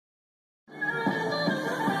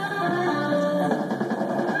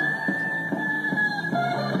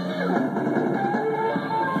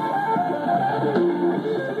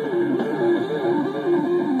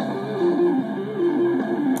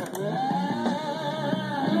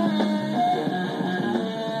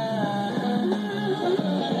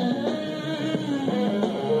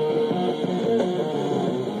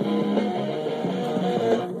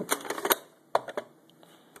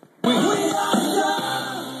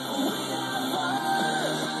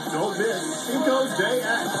Heroes Day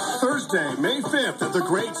X, Thursday, May 5th at the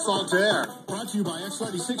Great Saltaire. Brought to you by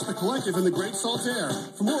X96 The Collective and the Great Saltaire.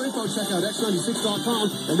 For more info, check out x96.com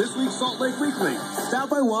and this week's Salt Lake Weekly. Stop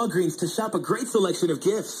by Walgreens to shop a great selection of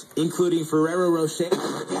gifts, including Ferrero Rocher.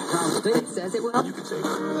 It says it will. You can save.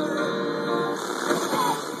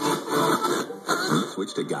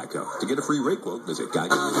 Switch to Geico. To get a free rate quote, visit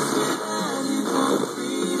Geico.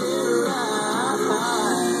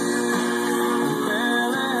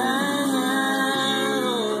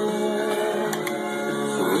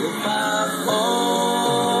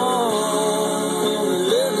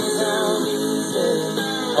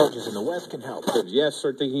 In the West can help. Yes,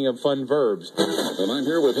 start thinking of fun verbs. And I'm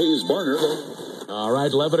here with Hayes Barner. All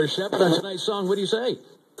right, love it or shove it on tonight's song. What do you say?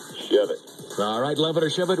 Shove it. All right, love it or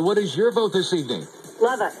shove it. What is your vote this evening?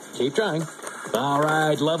 Love it. Keep trying. All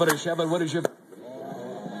right, love it or shove it. What is your